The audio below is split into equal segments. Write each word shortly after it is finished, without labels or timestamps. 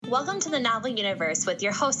Welcome to the Novel Universe with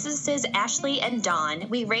your hostesses Ashley and Dawn.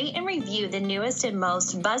 We rate and review the newest and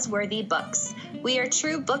most buzzworthy books. We are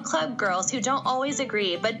true book club girls who don't always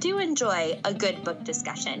agree but do enjoy a good book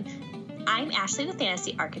discussion. I'm Ashley, the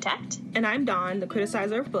fantasy architect. And I'm Dawn, the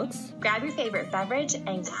criticizer of books. Grab your favorite beverage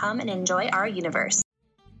and come and enjoy our universe.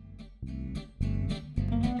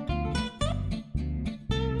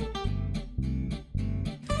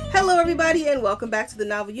 Hello, everybody, and welcome back to the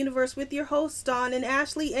Novel Universe with your hosts, Dawn and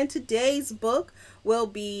Ashley. And today's book will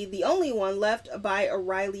be The Only One Left by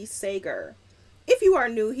Riley Sager. If you are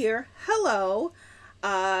new here, hello.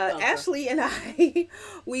 Ashley and I,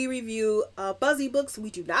 we review buzzy books.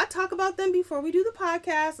 We do not talk about them before we do the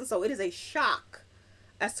podcast, and so it is a shock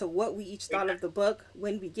as to what we each thought of the book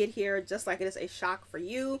when we get here, just like it is a shock for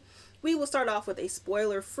you. We will start off with a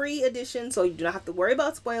spoiler-free edition, so you do not have to worry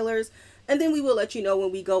about spoilers. And then we will let you know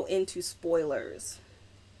when we go into spoilers.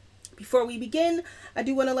 Before we begin, I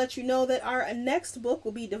do want to let you know that our next book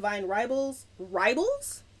will be Divine Rivals.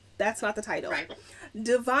 Rivals? That's not the title. Rival.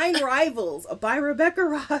 Divine Rivals by Rebecca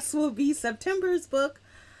Ross will be September's book.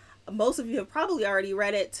 Most of you have probably already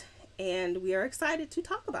read it, and we are excited to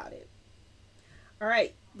talk about it. All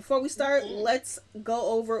right, before we start, let's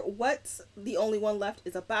go over what The Only One Left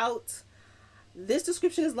is about. This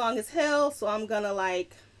description is long as hell, so I'm gonna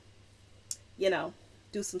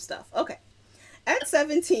do some stuff. Okay. At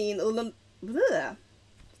 17,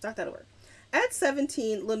 At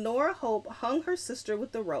 17, Lenora Hope hung her sister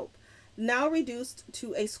with the rope, now reduced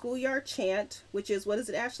to a schoolyard chant, which is, what is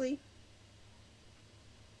it, Ashley?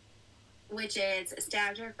 Which is,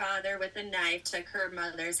 stabbed her father with a knife, took her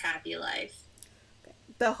mother's happy life. Okay.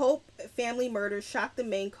 The Hope family murder shocked the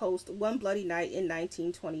Maine coast one bloody night in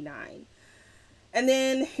 1929. And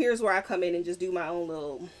then here's where I come in and just do my own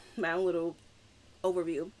little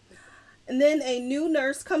overview. And then a new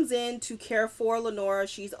nurse comes in to care for Lenora.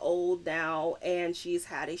 She's old now and she's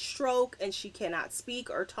had a stroke and she cannot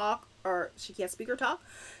speak or talk, she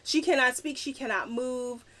cannot speak, she cannot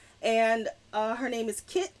move. And her name is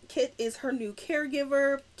Kit. Kit is her new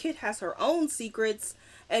caregiver. Kit has her own secrets.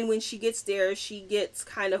 And when she gets there, she gets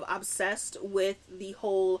kind of obsessed with the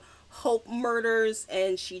whole Hope murders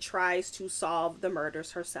and she tries to solve the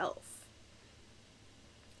murders herself.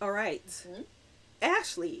 All right. Mm-hmm.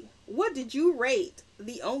 Ashley, what did you rate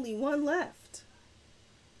The Only One Left?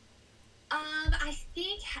 I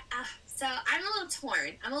think, so I'm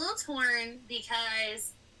a little torn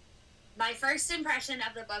because my first impression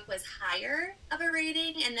of the book was higher of a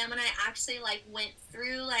rating, and then when I actually, went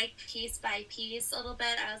through, piece by piece a little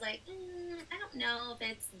bit, I was like, I don't know if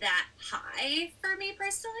it's that high for me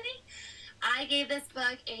personally. I gave this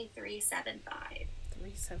book a 3.75.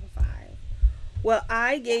 3.75. Well,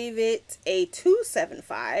 I gave it a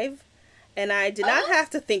 2.75, and I did not have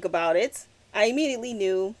to think about it. I immediately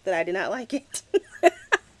knew that I did not like it.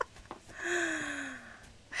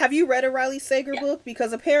 Have you read a Riley Sager book?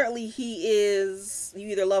 Because apparently you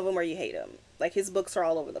either love him or you hate him. His books are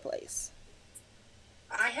all over the place.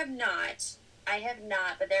 I have not,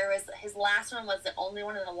 but his last one was The Only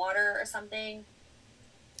One in the Water or something.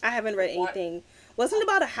 I haven't read anything. Wasn't it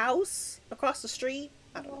about a house across the street?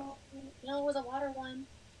 I don't know. No, it was a water one.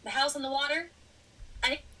 The House on the Water?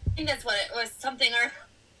 I think that's what it was, something or...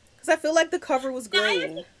 Because I feel like the cover was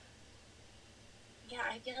green.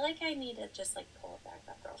 I feel like I need to just, pull it back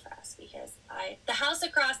up real fast because The House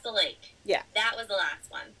Across the Lake. Yeah. That was the last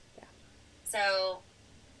one. Yeah. So,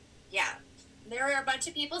 yeah. There are a bunch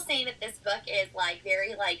of people saying that this book is,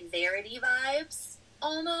 very, Verity vibes,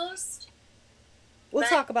 almost. We'll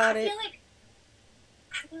talk about it. I feel like...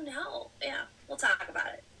 I don't know. Yeah, we'll talk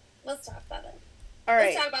about it. Let's talk about it. All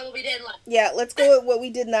right. Let's talk about what we didn't like. Yeah, let's go with what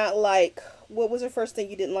we did not like. What was the first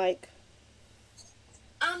thing you didn't like?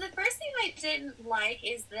 The first thing I didn't like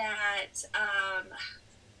is that,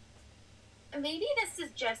 maybe this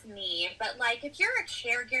is just me, but, if you're a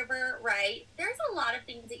caregiver, right, there's a lot of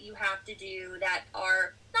things that you have to do that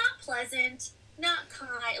are not pleasant, not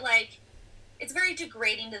kind, it's very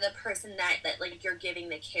degrading to the person that you're giving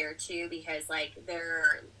the care to because,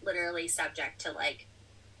 they're literally subject to,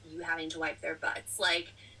 you having to wipe their butts,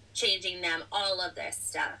 changing them, all of this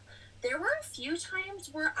stuff. There were a few times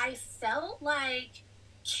where I felt like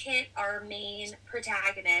Kit, our main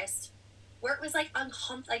protagonist, where it was,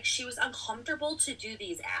 she was uncomfortable to do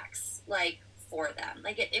these acts, for them.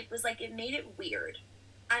 It was, it made it weird.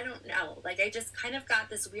 I don't know. I just kind of got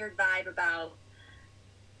this weird vibe about,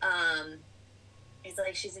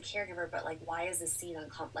 it's she's a caregiver, but why is this scene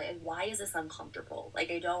why is this uncomfortable?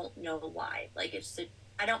 I don't know why.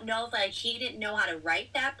 I don't know if he didn't know how to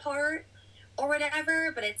write that part or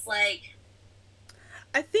whatever, but it's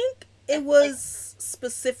I think it was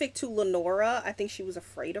specific to Lenora. I think she was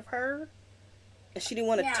afraid of her, and she didn't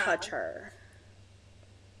want to touch her.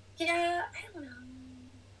 Yeah,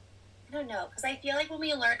 I don't know, because I feel like when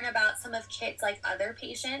we learn about some of Kit's, like, other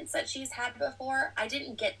patients that she's had before, I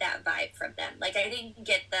didn't get that vibe from them. Like, I didn't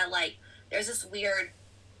get the, like, there's this weird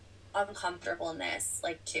uncomfortableness,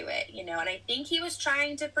 like, to it, you know? And I think he was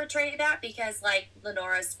trying to portray that because, like,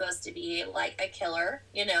 Lenora's supposed to be, like, a killer,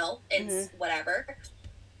 you know? It's whatever.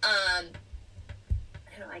 I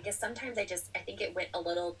don't know, I guess sometimes I think it went a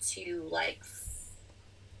little too, like,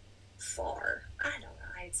 far. I don't know.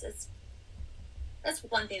 That's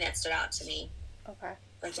one thing that stood out to me. Okay.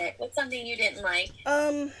 Like, what's something you didn't like?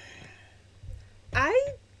 I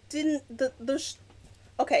didn't.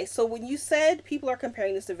 Okay, so when you said people are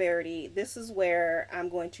comparing this to Verity, this is where I'm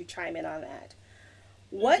going to chime in on that.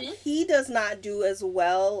 What he does not do as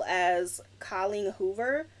well as Colleen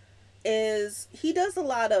Hoover is he does a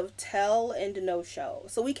lot of tell and no show.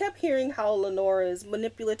 So we kept hearing how Lenora is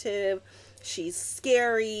manipulative, she's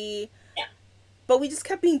scary, but we just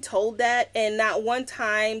kept being told that, and not one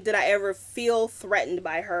time did I ever feel threatened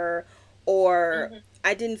by her, or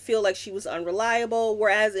I didn't feel like she was unreliable.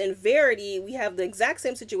 Whereas in Verity, we have the exact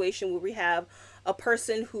same situation where we have a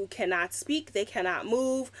person who cannot speak, they cannot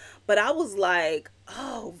move, but I was like,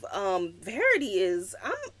 oh, Verity is,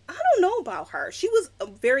 I don't know about her. She was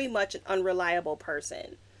very much an unreliable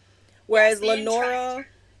person. Whereas Lenora,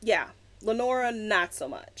 Lenora, not so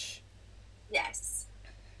much. Yes.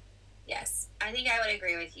 I think I would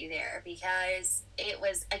agree with you there because it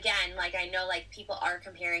was, again, like, I know, like, people are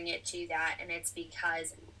comparing it to that, and it's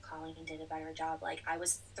because Colleen did a better job. Like, I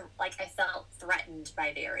was, I felt threatened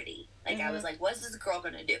by Verity. Like, I was like, what's this girl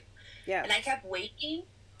gonna do? Yeah. And I kept waiting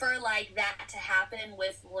for, like, that to happen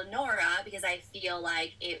with Lenora because I feel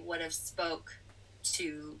like it would have spoke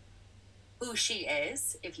to who she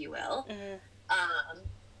is, if you will.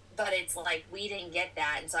 But it's like we didn't get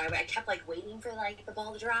that, and so I kept, like, waiting for, like, the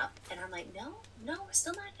ball to drop, and I'm like, no, we're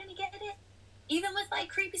still not gonna get it. Even with, like,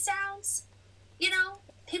 creepy sounds, you know,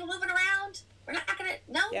 people moving around, we're not gonna.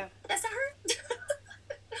 No, that's not her.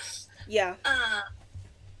 Yeah.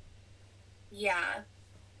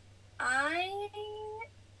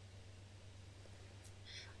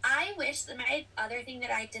 I wish that my other thing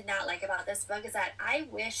that I did not like about this book is that I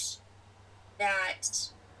wish that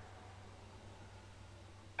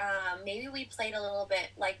maybe we played a little bit,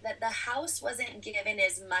 like, that the house wasn't given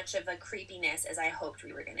as much of a creepiness as I hoped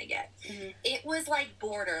we were going to get. It was, like,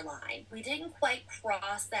 borderline. We didn't quite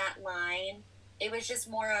cross that line. It was just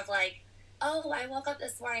more of, like, oh, I woke up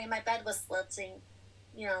this morning and my bed was slanting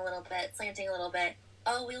a little bit.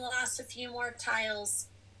 Oh, we lost a few more tiles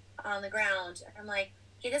on the ground. And I'm like,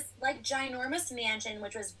 okay, this, like, ginormous mansion,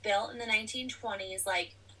 which was built in the 1920s,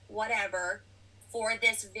 like, whatever, for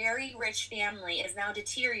this very rich family is now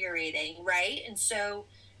deteriorating, right? And so,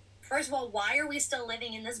 first of all, why are we still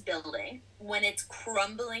living in this building when it's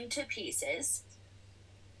crumbling to pieces?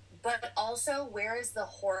 But also, where is the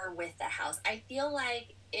horror with the house? I feel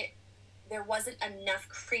like there wasn't enough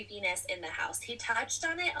creepiness in the house. He touched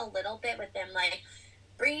on it a little bit with them, like,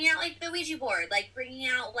 bringing out, like, the Ouija board, like, bringing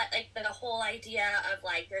out, like, the whole idea of,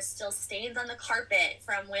 like, there's still stains on the carpet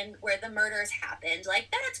from where the murders happened. Like,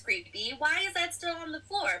 that's creepy. Why is that still on the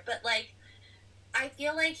floor? But, like, I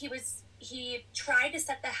feel like he tried to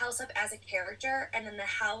set the house up as a character, and then the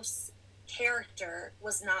house character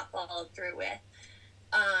was not followed through with.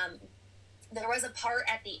 There was a part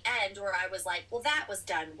at the end where I was like, well, that was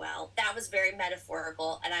done well. That was very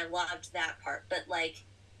metaphorical, and I loved that part. But, like,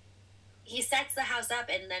 he sets the house up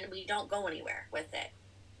and then we don't go anywhere with it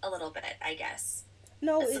a little bit, I guess.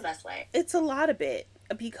 No, that's the best way. It's a lot of it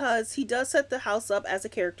because he does set the house up as a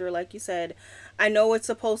character, like you said. I know it's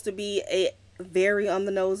supposed to be a very on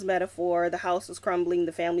the nose metaphor. The house is crumbling,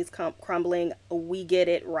 the family's crumbling. We get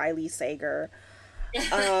it, Riley Sager.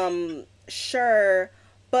 Sure,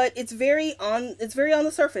 but it's very on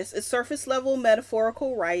the surface. It's surface level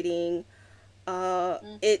metaphorical writing.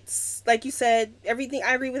 It's like you said, everything.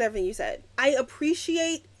 I agree with everything you said. I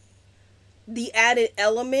appreciate the added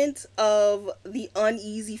element of the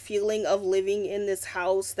uneasy feeling of living in this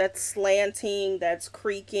house that's slanting, that's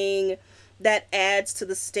creaking, that adds to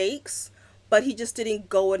the stakes, but he just didn't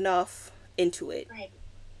go enough into it. Right.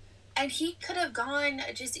 And he could have gone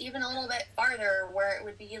just even a little bit farther where it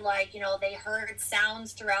would be like, they heard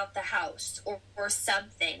sounds throughout the house or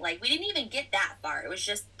something. Like, we didn't even get that far. It was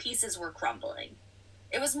just pieces were crumbling.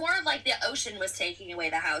 It was more of like the ocean was taking away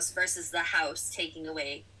the house versus the house taking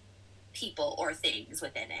away people or things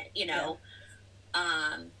within it, Yeah.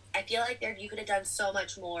 I feel like you could have done so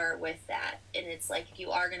much more with that. And it's like, if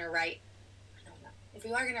you are going to write, I don't know. if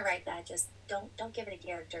you are gonna write that, just don't give it a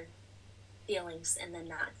character feelings and then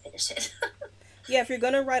not finish it. Yeah, if you're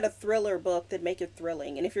gonna write a thriller book, then make it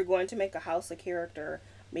thrilling. And if you're going to make a house a character,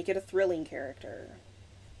 make it a thrilling character.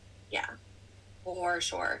 Yeah, for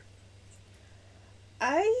sure.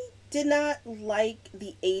 I did not like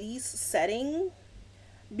the 80s setting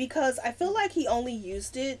because I feel like he only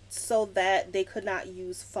used it so that they could not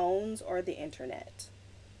use phones or the internet.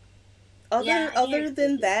 Other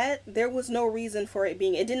than that, there was no reason for it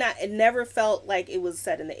being. It never felt like it was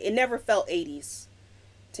set in it never felt 80s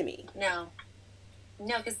to me. No,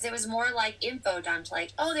 because it was more like info dump,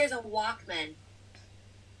 like, oh, there's a Walkman.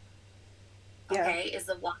 Yeah. Okay, is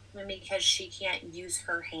the Walkman because she can't use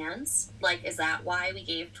her hands? Like, is that why we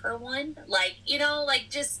gave her one? Like, like,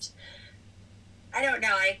 just, I don't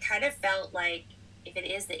know. I kind of felt like if it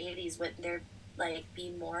is the 80s, wouldn't there, like,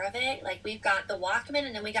 be more of it? Like, we've got the Walkman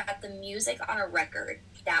and then we got the music on a record.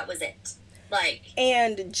 That was it. Like,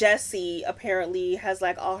 and Jessie apparently has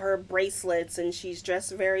like all her bracelets and she's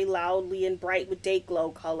dressed very loudly and bright with day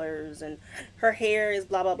glow colors and her hair is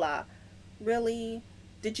blah blah blah. Really?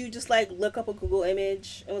 Did you just like look up a Google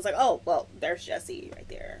image and was like, oh well, there's Jessie right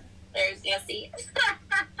there. There's Jessie.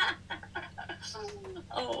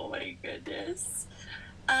 Oh my goodness.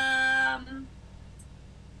 Let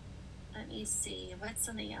me see. What's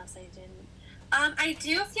something else I didn't? I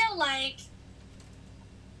do feel like,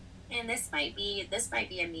 and this might be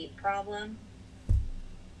a me problem.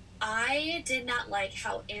 I did not like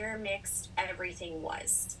how intermixed everything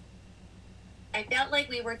was. I felt like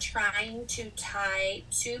we were trying to tie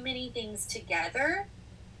too many things together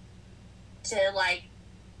to like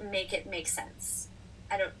make it make sense.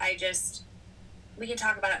 We can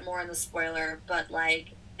talk about it more in the spoiler, but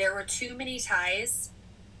like there were too many ties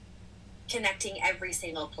connecting every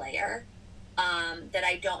single player. That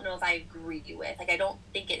I don't know if I agree with. Like, I don't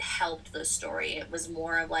think it helped the story. It was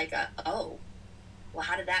more of like well,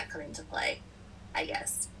 how did that come into play? I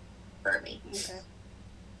guess, for me. Okay.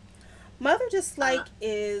 My other dislike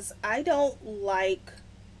is I don't like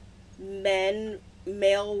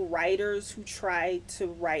male writers who try to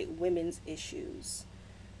write women's issues.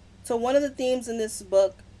 So one of the themes in this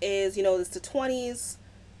book is, it's the 20s.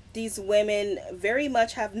 These women very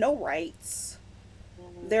much have no rights.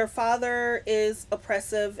 Their father is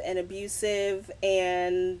oppressive and abusive,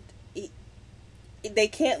 and they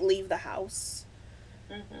can't leave the house.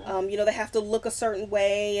 Mm-hmm. They have to look a certain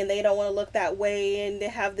way, and they don't want to look that way, and they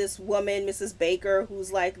have this woman, Mrs. Baker,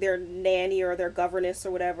 who's like their nanny or their governess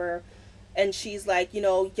or whatever, and she's like,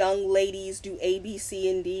 young ladies do A, B, C,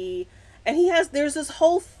 and D, and there's this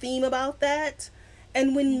whole theme about that,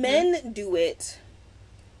 and when mm-hmm. men do it,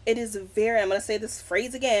 it is I'm going to say this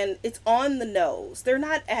phrase again, it's on the nose. They're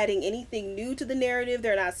not adding anything new to the narrative.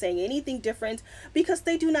 They're not saying anything different because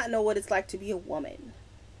they do not know what it's like to be a woman.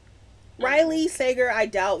 Mm-hmm. Riley Sager, I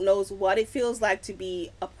doubt, knows what it feels like to be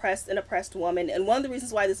an oppressed woman. And one of the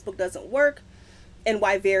reasons why this book doesn't work and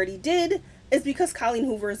why Verity did is because Colleen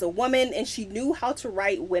Hoover is a woman and she knew how to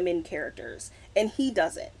write women characters. And he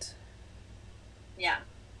doesn't. Yeah.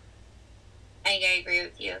 I think I agree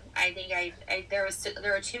with you. I think there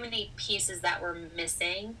were too many pieces that were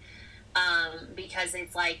missing, because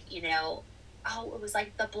it's like, it was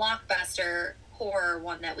like the Blockbuster horror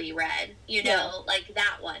one that we read, like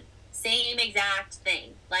that one, same exact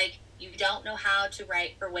thing. Like, you don't know how to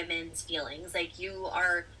write for women's feelings. Like,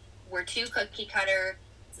 we're too cookie cutter.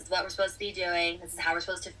 This is what we're supposed to be doing. This is how we're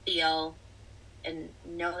supposed to feel. And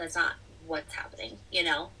no, that's not what's happening,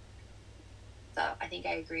 So I think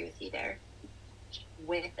I agree with you there.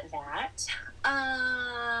 With that,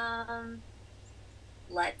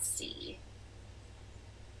 let's see.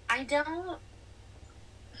 I'm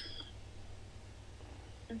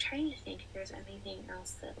trying to think if there's anything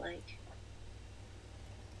else that, like,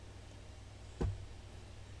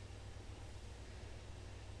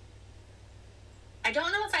 I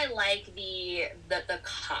don't know if I like the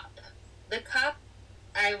cop. The cop,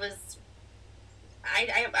 I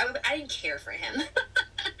didn't care for him.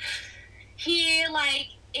 He, like,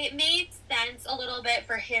 it made sense a little bit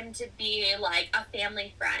for him to be, like, a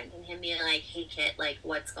family friend and him being like, hey, kid, like,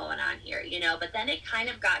 what's going on here, But then it kind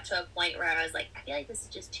of got to a point where I was like, I feel like this is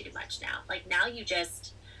just too much now. Like, now you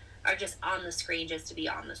just are just on the screen just to be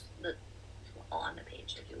on on the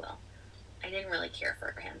page, if you will. I didn't really care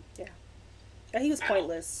for him. Yeah, he was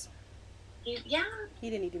pointless. He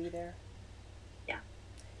didn't need to be there.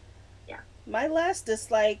 Yeah. My last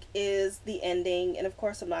dislike is the ending, and of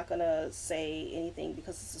course I'm not going to say anything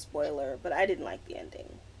because it's a spoiler, but I didn't like the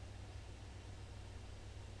ending.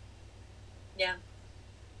 Yeah.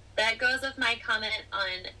 That goes with my comment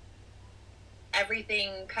on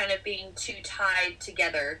everything kind of being too tied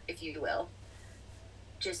together, if you will.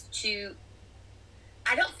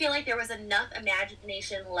 I don't feel like there was enough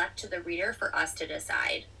imagination left to the reader for us to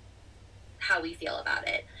decide how we feel about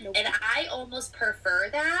it. Nope. And I almost prefer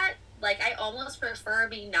that. Like, I almost prefer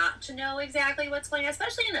me not to know exactly what's going on,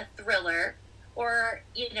 especially in a thriller or,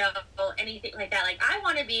 anything like that. Like, I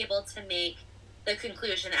want to be able to make the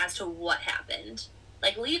conclusion as to what happened.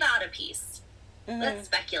 Like, leave out a piece. Mm-hmm. Let's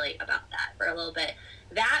speculate about that for a little bit.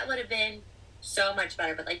 That would have been so much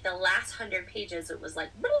better. But, like, the last 100 pages, it was like,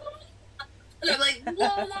 and I'm like,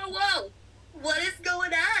 whoa. What is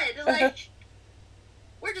going on? Like,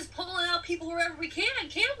 we're just pulling out people wherever we can,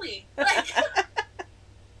 can't we? Like,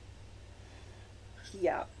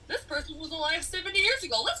 yeah. This person was alive 70 years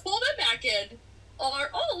ago. Let's pull them back in. Or,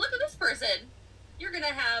 oh, look at this person. You're going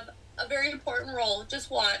to have a very important role.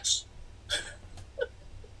 Just watch.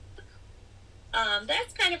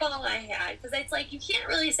 That's kind of all I had. Because it's like, you can't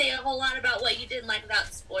really say a whole lot about what you didn't like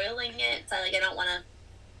without spoiling it. So, like, I don't want to...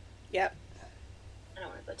 Yep. I don't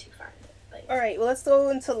want to go too far into it. All right, well, let's go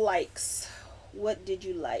into likes. What did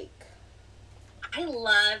you like? I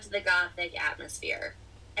loved the gothic atmosphere.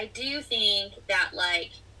 I do think that,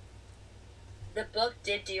 like, the book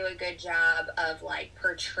did do a good job of, like,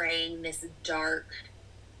 portraying this dark,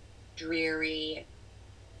 dreary,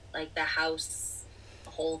 like, the house,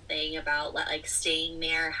 the whole thing about, like, staying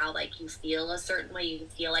there, how, like, you feel a certain way. You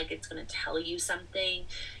feel like it's going to tell you something.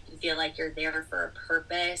 You feel like you're there for a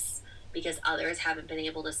purpose because others haven't been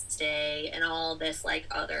able to stay and all this, like,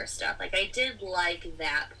 other stuff. Like, I did like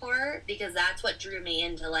that part because that's what drew me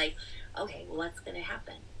into, like, okay, well, what's going to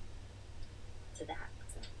happen to that?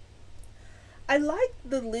 So. I like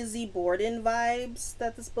the Lizzie Borden vibes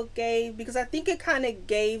that this book gave because I think it kind of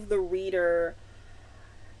gave the reader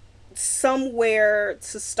somewhere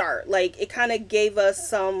to start. Like, it kind of gave us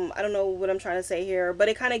some, I don't know what I'm trying to say here, but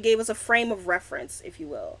it kind of gave us a frame of reference, if you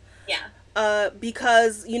will. Yeah.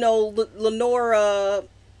 Because, Lenora,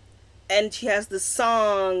 and she has this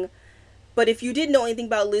song, but if you didn't know anything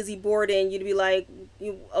about Lizzie Borden, you'd be like,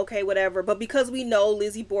 okay, whatever. But because we know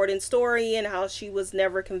Lizzie Borden's story and how she was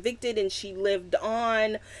never convicted and she lived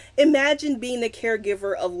on, imagine being the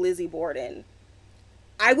caregiver of Lizzie Borden.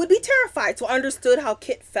 I would be terrified. So I understood how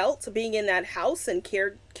Kit felt being in that house and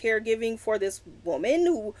caregiving for this woman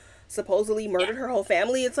who supposedly murdered her whole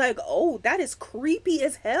family. It's like, oh, that is creepy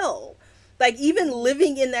as hell. Like, even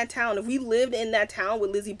living in that town, if we lived in that town with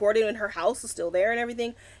Lizzie Borden and her house is still there and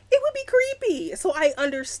everything, it would be creepy. So I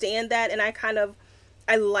understand that, and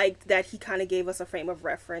I liked that he kind of gave us a frame of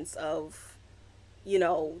reference of,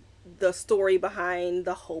 the story behind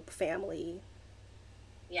the Hope family.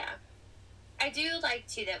 Yeah. I do like,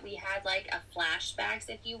 too, that we had, like, a flashbacks,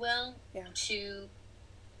 if you will, to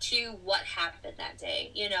what happened that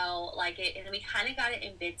day, like it, and we kind of got it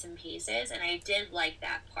in bits and pieces, and I did like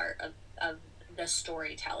that part of the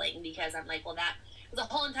storytelling because I'm like, well, that the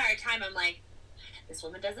whole entire time I'm like, this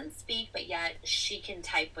woman doesn't speak, but yet she can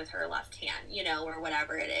type with her left hand, or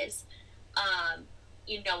whatever it is.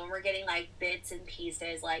 When we're getting like bits and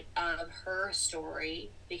pieces like of her story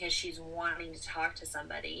because she's wanting to talk to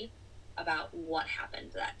somebody about what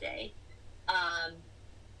happened that day.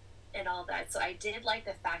 And all that. So I did like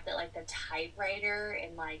the fact that, like, the typewriter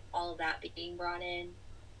and, like, all of that being brought in.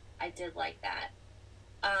 I did like that.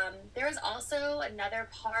 There was also another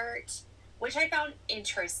part, which I found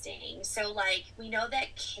interesting. So, like, we know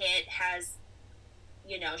that Kit has,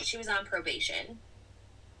 she was on probation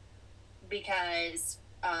because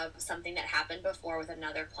of something that happened before with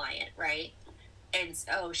another client, right? And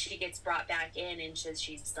so she gets brought back in and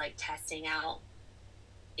she's like, testing out,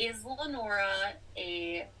 is Lenora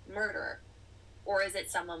a murderer or is it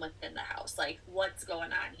someone within the house? Like, what's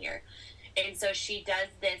going on here? And so she does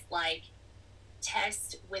this, like,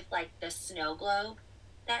 test with, like, the snow globe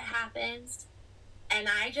that happens. And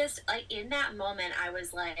I just, like, in that moment, I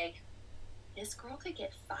was like, this girl could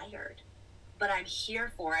get fired, but I'm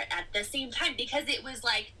here for it at the same time because it was,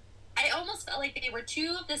 like, I almost felt like they were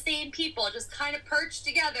two of the same people just kind of perched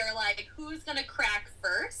together, like, who's going to crack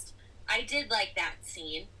first? I did like that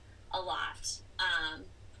scene a lot.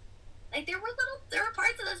 Like, there were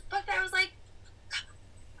parts of this book that I was like,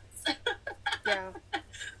 yeah.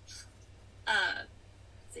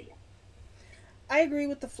 So yeah. I agree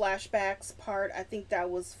with the flashbacks part. I think that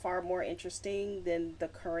was far more interesting than the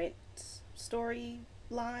current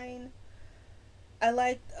storyline. I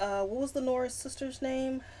liked, what was Lenora's sister's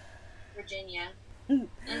name? Virginia.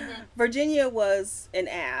 Mm-hmm. Virginia was an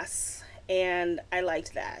ass, and I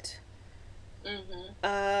liked that.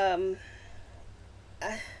 Mm-hmm.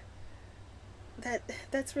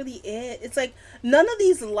 that's really it. It's like none of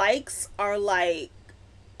these likes are like,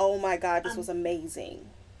 oh my god, this was amazing.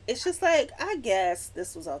 It's just like, I guess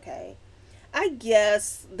this was okay. I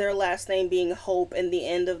guess their last name being Hope and the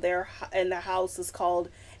end of and the house is called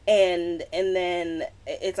and then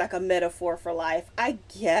it's like a metaphor for life. I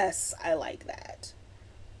guess I like that.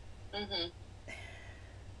 Mm-hmm.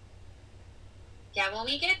 Yeah, when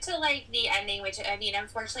we get to like the ending, which I mean,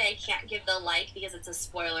 unfortunately, I can't give the like because it's a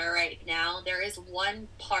spoiler right now. There is one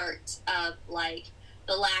part of like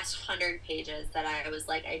the last 100 pages that I was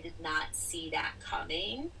like, I did not see that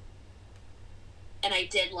coming. And I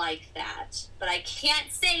did like that, but I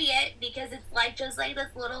can't say it because it's like just like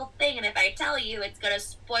this little thing, and if I tell you, it's gonna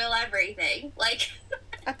spoil everything. Like,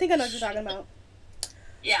 I think I know what you're talking about.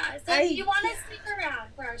 Yeah, so if you want to stick around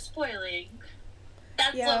for our spoiling,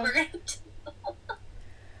 that's what we're gonna do.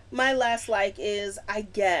 My last like is, I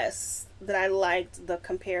guess that I liked the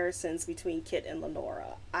comparisons between Kit and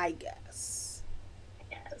Lenora. I guess.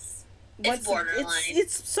 Yes. It's borderline.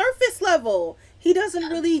 It's surface level. He doesn't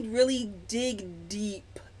really dig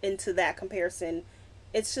deep into that comparison.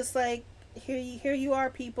 It's just like, here you are,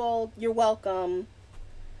 people. You're welcome.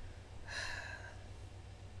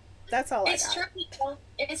 That's all I got. It's true, people.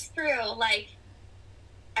 It's true. Like,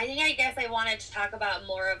 I guess I wanted to talk about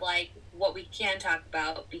more of like what we can talk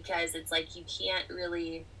about, because it's like you can't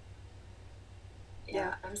really.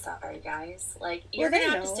 Yeah, I'm sorry, guys. Like, you're gonna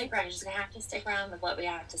have to stick around. You're just gonna have to stick around with what we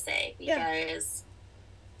have to say, because,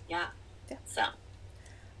 yeah. So,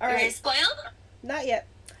 all right. Spoiled? Not yet.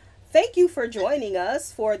 Thank you for joining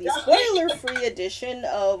us for the spoiler-free edition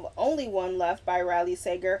of Only One Left by Riley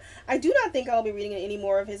Sager. I do not think I'll be reading any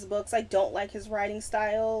more of his books. I don't like his writing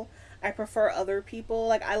style. I prefer other people.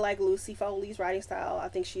 Like, I like Lucy Foley's writing style. I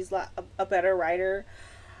think she's a better writer.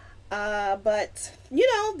 But, you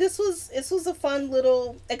know, this was a fun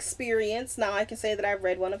little experience. Now I can say that I've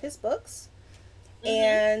read one of his books. Mm-hmm.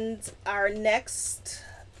 And our next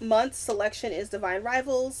month's selection is Divine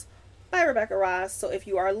Rivals by Rebecca Ross. So if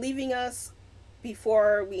you are leaving us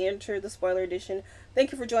before we enter the spoiler edition,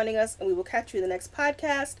 thank you for joining us, and we will catch you in the next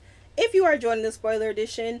podcast. If you are joining the spoiler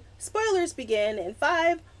edition, spoilers begin in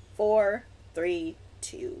 5, 4, 3,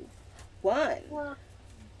 2, 1. Wow.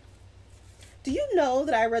 Do you know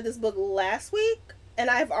that I read this book last week and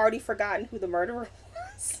I've already forgotten who the murderer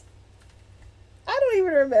was? I don't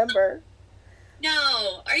even remember.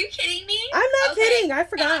 No, are you kidding me? I'm not kidding. I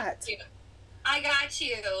forgot. I got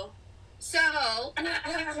you. So,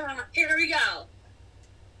 here we go.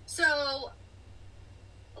 So,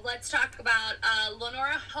 let's talk about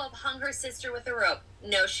Lenora Hope hung her sister with a rope.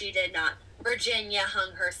 No, she did not. Virginia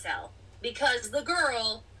hung herself because the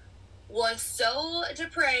girl was so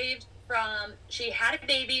depraved from, she had a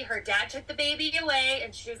baby, her dad took the baby away,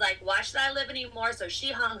 and she was like, why should I live anymore? So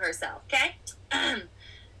she hung herself, okay?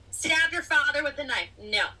 Stabbed her father with a knife.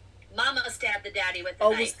 No. Mama stabbed the daddy with a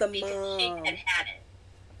knife. Oh, it was the because she had it.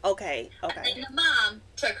 Okay. And then the mom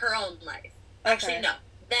took her own life. Actually, no.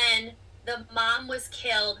 Then the mom was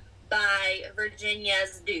killed by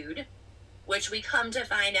Virginia's dude, which we come to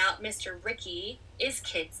find out Mr. Ricky is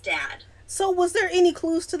Kit's dad. So was there any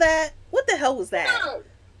clues to that? What the hell was that? No.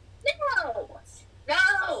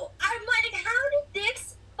 I'm like, how did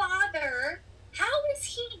this father, how is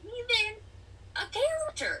he even a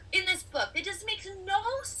character in this book? It just makes no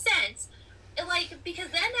sense. Like, because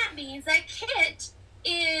then that means that Kit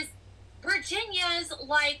is Virginia's,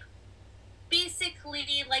 like,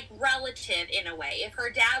 basically, like, relative in a way, if her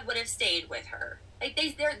dad would have stayed with her. Like,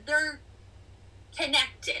 they're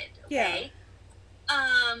connected, okay?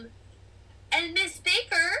 Yeah. And Miss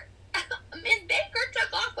Baker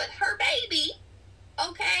took off with her baby,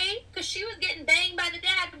 okay? Because she was getting banged by the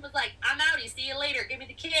dad and was like, I'm outie, see you later, give me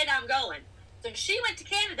the kid, I'm going. So she went to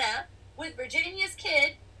Canada with Virginia's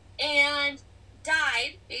kid and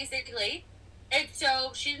died, basically. And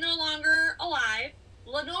so she's no longer alive.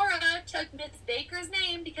 Lenora took Miss Baker's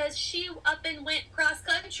name because she up and went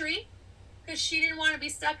cross-country because she didn't want to be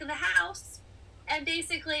stuck in the house, and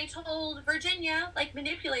basically told Virginia, like,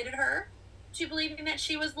 manipulated her to believing that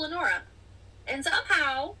she was Lenora. And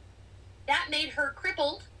somehow that made her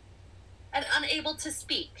crippled and unable to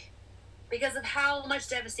speak because of how much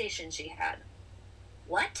devastation she had.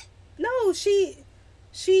 What? No, it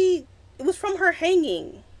was from her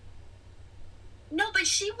hanging. No, but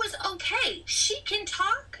she was okay. She can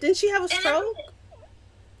talk. Didn't she have a stroke?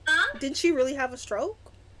 Huh? Didn't she really have a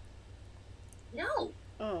stroke? No.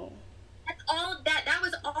 Oh. That's all that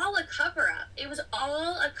was all a cover-up. It was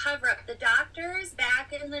all a cover-up. The doctors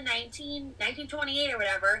back in the 1928 or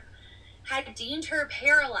whatever had deemed her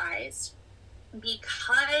paralyzed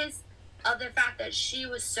because of the fact that she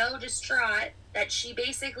was so distraught that she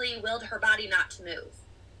basically willed her body not to move.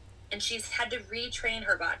 And she's had to retrain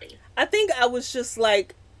her body. I think I was just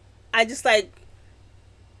like, I just like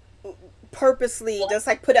purposely just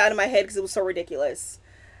like put it out of my head because it was so ridiculous.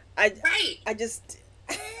 I just.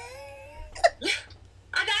 I'm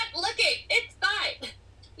not looking. It's fine.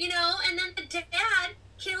 You know, and then the dad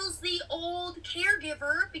kills the old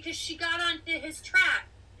caregiver because she got onto his track.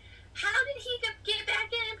 How did he get back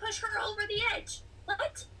in and push her over the edge?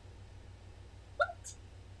 What?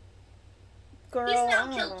 Girl, he's now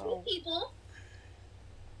killed 2 people,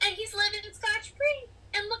 and he's living scotch-free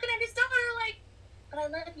and looking at his daughter like, but I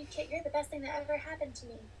love you, Kit. You're the best thing that ever happened to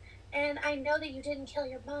me. And I know that you didn't kill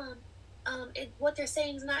your mom. What they're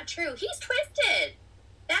saying is not true. He's twisted.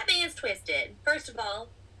 That man's twisted, first of all.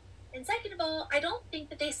 And second of all, I don't think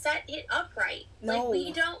that they set it up right. No. Like,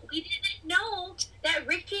 we didn't know that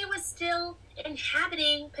Ricky was still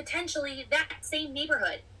inhabiting, potentially, that same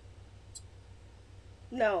neighborhood.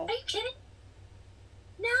 No. Are you kidding?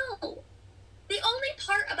 No. The only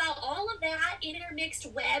part about all of that intermixed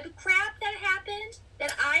web crap that happened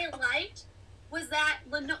that I liked was that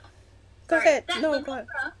Go ahead.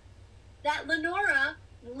 That Lenora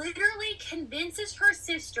literally convinces her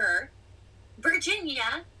sister,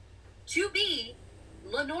 Virginia, to be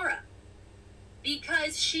Lenora.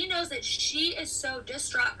 Because she knows that she is so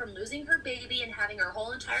distraught from losing her baby and having her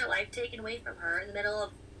whole entire life taken away from her in the middle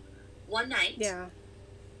of one night. Yeah.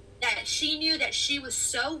 That she knew that she was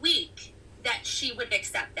so weak that she would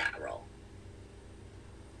accept that role.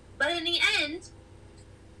 But in the end,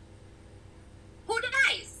 who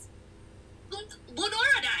dies?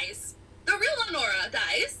 Lenora dies. The real Lenora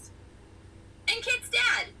dies. And Kit's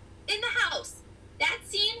dad in the house. That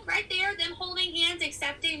scene right there, them holding hands,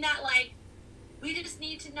 accepting that, like, we just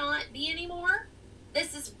need to not be anymore.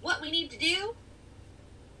 This is what we need to do.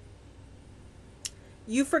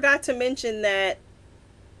 You forgot to mention that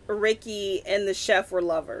Ricky and the chef were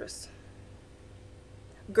lovers.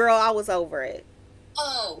 Girl, I was over it.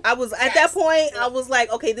 Oh. I was, at that point, I was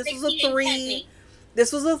like, okay, this was a 3.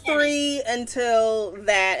 This was a 3 until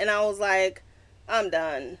that, and I was like, I'm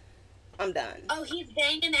done. Oh, he's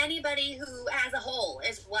banging anybody who has a hole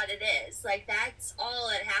is what it is. Like, that's all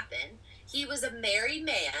that happened. He was a married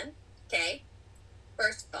man, okay?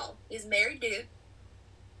 First of all, he's a married dude.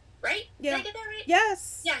 Right? Yeah. Did I get that right?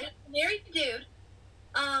 Yes. Yeah, he's a married dude.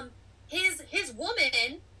 His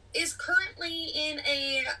woman is currently in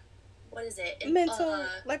a, what is it? Mental,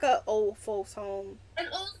 like a old folks home. An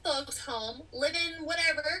old folks home, living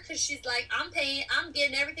whatever, because she's like, I'm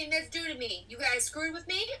getting everything that's due to me. You guys screwed with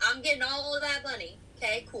me, I'm getting all of that money.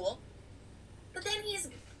 Okay, cool. But then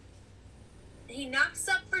he knocks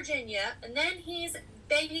up Virginia, and then he's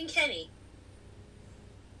banging Kenny.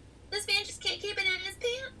 This man just can't keep it in his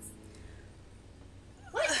pants.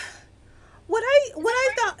 What? What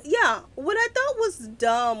I thought was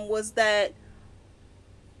dumb was that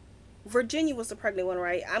Virginia was the pregnant one,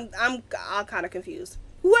 right? I'm kind of confused.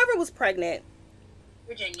 Whoever was pregnant,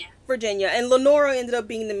 Virginia, and Lenora ended up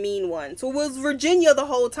being the mean one. So it was Virginia the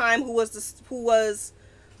whole time who was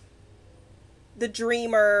the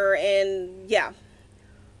dreamer, and yeah.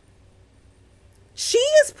 She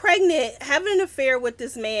is pregnant, having an affair with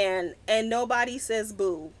this man, and nobody says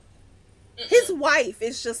boo. Mm-mm. His wife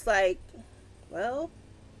is just like, well,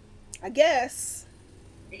 I guess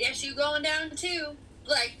you going down too.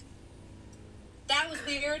 Like, that was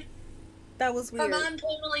weird. Her mom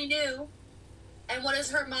totally knew. And what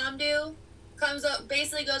does her mom do?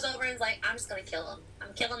 Basically goes over and is like, I'm just going to kill him.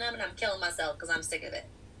 I'm killing him and I'm killing myself because I'm sick of it.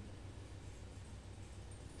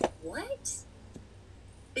 What?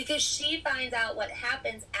 Because she finds out what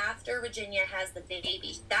happens after Virginia has the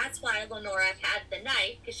baby. That's why Lenora had the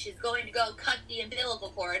knife, because she's going to go cut the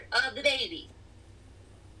umbilical cord of the baby.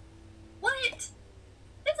 What?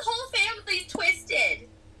 This whole family's twisted.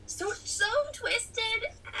 So twisted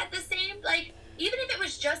at the same, like, even if it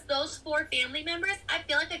was just those 4 family members, I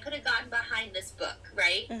feel like I could have gotten behind this book,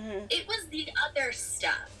 right? Mm-hmm. It was the other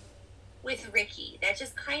stuff with Ricky that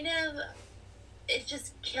just kind of, it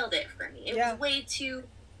just killed it for me. It was way too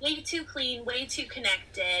clean, way too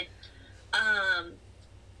connected.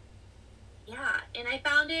 And I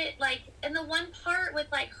found it, like, and the one part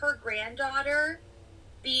with, like, her granddaughter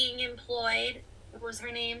being employed, what was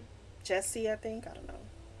her name? Jessie, I think. I don't know.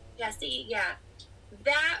 Jessie, yeah.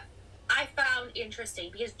 That I found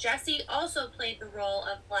interesting because Jessie also played the role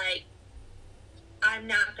of, like, I'm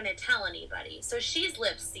not going to tell anybody. So she's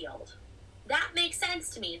lip sealed. That makes sense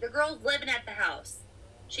to me. The girl's living at the house.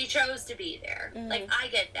 She chose to be there. Mm-hmm. Like, I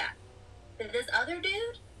get that. But this other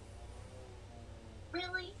dude?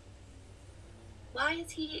 Really? Why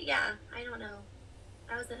is he? Yeah, I don't know.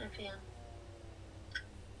 I wasn't a fan.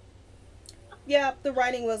 Yeah, the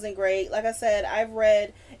writing wasn't great. Like I said, I've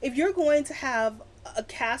read, if you're going to have a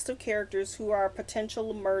cast of characters who are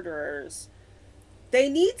potential murderers, they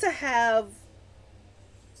need to have,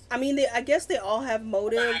 I mean, I guess they all have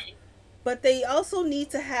motive, Right. but they also need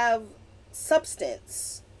to have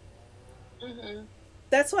substance. Mm-hmm.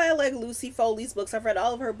 That's why I like Lucy Foley's books. I've read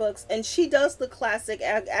all of her books, and she does the classic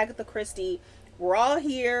Agatha Christie. We're all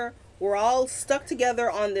here. We're all stuck together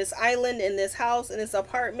on this island, in this house, in this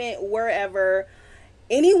apartment, wherever.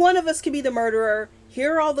 Any one of us could be the murderer.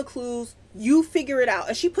 Here are all the clues. You figure it out.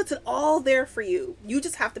 And she puts it all there for you. You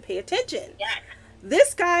just have to pay attention. Yeah.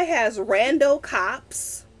 This guy has rando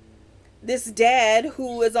cops. This dad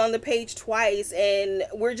who is on the page twice, and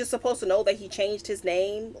we're just supposed to know that he changed his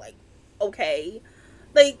name. Like, okay.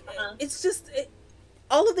 Like, it's just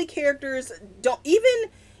all of the characters don't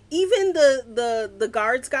even the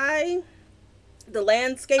guards guy, the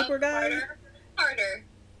landscaper guy. Carter.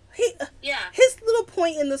 He, Yeah. his little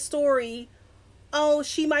point in the story, oh,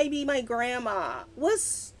 she might be my grandma, was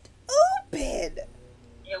stupid.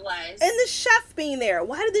 It was. And the chef being there,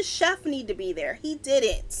 why did the chef need to be there? He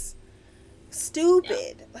didn't.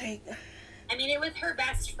 Stupid. Yeah. Like, I mean, it was her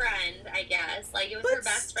best friend, I guess. Like, it was but her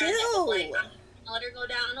best friend that still. was like, I'm gonna let her go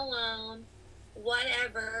down alone,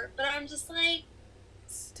 whatever. But I'm just like,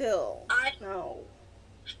 Still. No.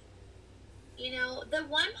 you know, the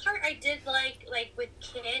one part I did like with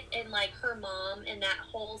Kit and like her mom and that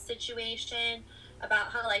whole situation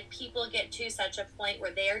about how like people get to such a point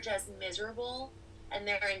where they are just miserable and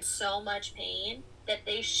they're in so much pain that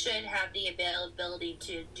they should have the ability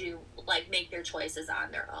to do like make their choices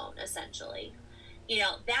on their own, essentially. You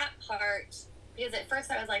know, that part, because at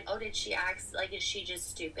first I was like, oh, did she act like, is she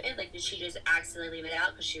just stupid? Like, did she just accidentally leave it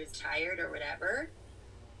out because she was tired or whatever?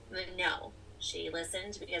 But no, she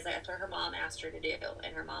listened because that's what her mom asked her to do,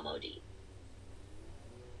 and her mom OD'd.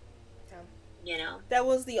 Yeah. You know? That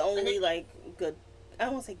was the only, like, good, I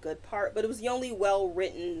don't want to say good part, but it was the only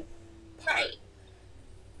well-written part. Right.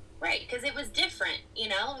 Right, because it was different, you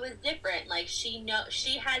know? It was different. Like, she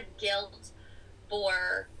had guilt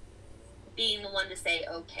for being the one to say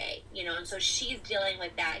okay, you know? And so she's dealing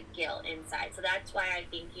with that guilt inside. So that's why I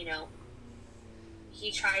think, you know, he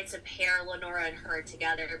tried to pair Lenora and her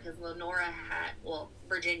together because Lenora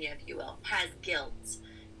Virginia, if you will, has guilt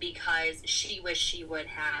because she wished she would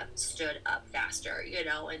have stood up faster, you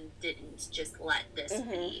know, and didn't just let this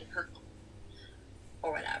be her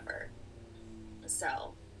or whatever.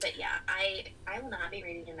 So, but yeah, I will not be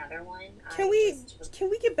reading another one. Can we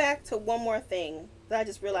get back to one more thing that I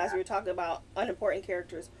just realized we were talking about unimportant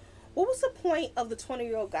characters? What was the point of the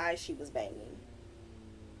 20-year-old guy she was banging?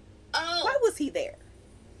 Oh. Why was he there?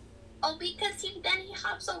 Oh, because then he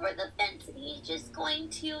hops over the fence and he's just going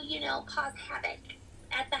to, you know, cause havoc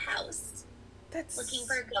at the house. That's looking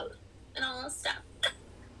for a goat and all this stuff.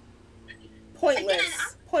 Pointless. Again,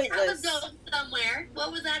 Pointless. I was going somewhere.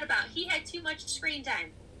 What was that about? He had too much screen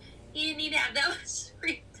time. He didn't need to have that much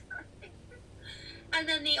screen time. And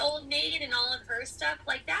then the old maid and all of her stuff,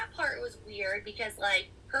 like that part was weird because like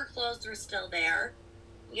her clothes were still there,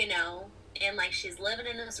 you know, and like she's living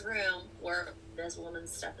in this room where this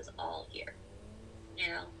woman's stuff is all here, you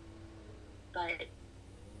know. But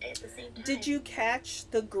at the same time, did you catch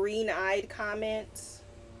the green-eyed comments?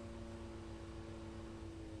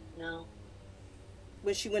 No.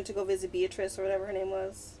 When she went to go visit Beatrice or whatever her name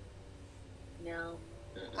was? No.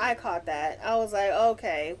 I caught that. I was like,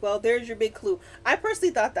 okay, well, there's your big clue. I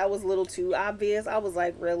personally thought that was a little too obvious. I was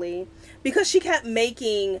like, really? Because she kept,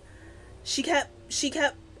 or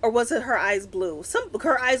was it her eyes blue?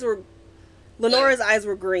 Lenora's eyes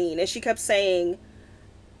were green, and she kept saying,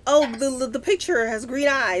 oh, the picture has green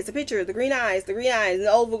eyes, the green eyes,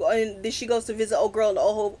 and then she goes to visit old girl in the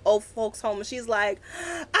old folks home, and she's like,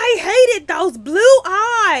 I hated those blue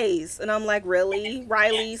eyes, and I'm like, really,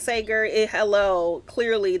 Riley Sager? Hello,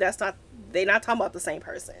 clearly they're not talking about the same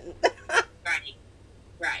person.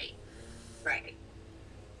 right.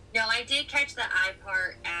 No, I did catch the eye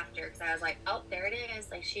part after because I was like, oh, there it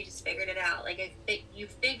is. Like she just figured it out. Like you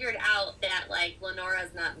figured out that like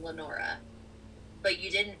Lenora's not Lenora. But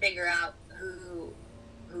you didn't figure out who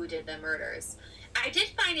did the murders. I did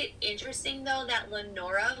find it interesting, though, that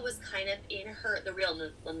Lenora was kind of the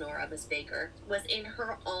real Lenora, Miss Baker, was in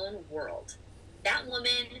her own world. That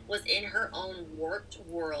woman was in her own warped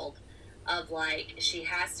world of, like, she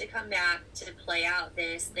has to come back to play out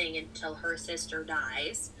this thing until her sister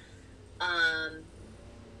dies.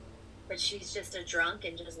 But she's just a drunk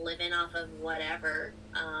and just living off of whatever.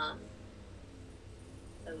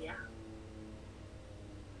 So, yeah.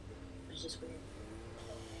 Just weird.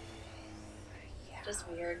 Just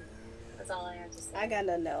weird. That's all I have to say. I got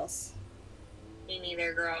nothing else. Me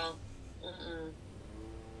neither, girl.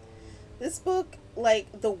 This book,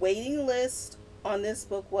 like, the waiting list on this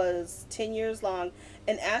book was 10 years long,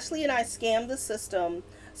 and Ashley and I scammed the system.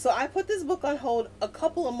 So I put this book on hold a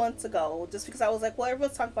couple of months ago, just because I was like, well,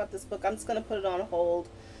 everyone's talking about this book, I'm just going to put it on hold.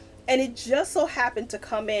 And it just so happened to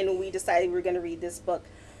come in when we decided we were going to read this book.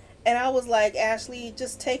 And I was like, Ashley,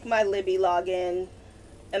 just take my Libby login.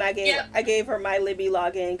 And I gave her my Libby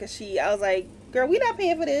login, because I was like, girl, we not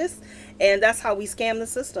paying for this. And that's how we scammed the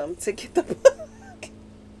system to get the book.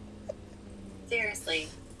 Seriously.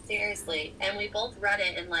 And we both read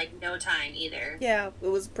it in, like, no time either. Yeah, it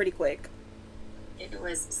was pretty quick. It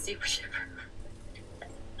was super.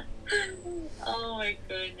 Oh, my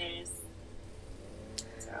goodness.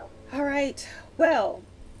 So. All right. Well,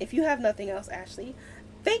 if you have nothing else, Ashley,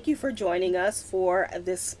 thank you for joining us for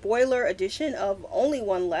this spoiler edition of Only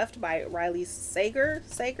One Left by Riley Sager,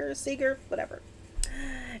 whatever.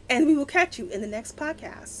 And we will catch you in the next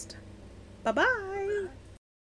podcast. Bye-bye.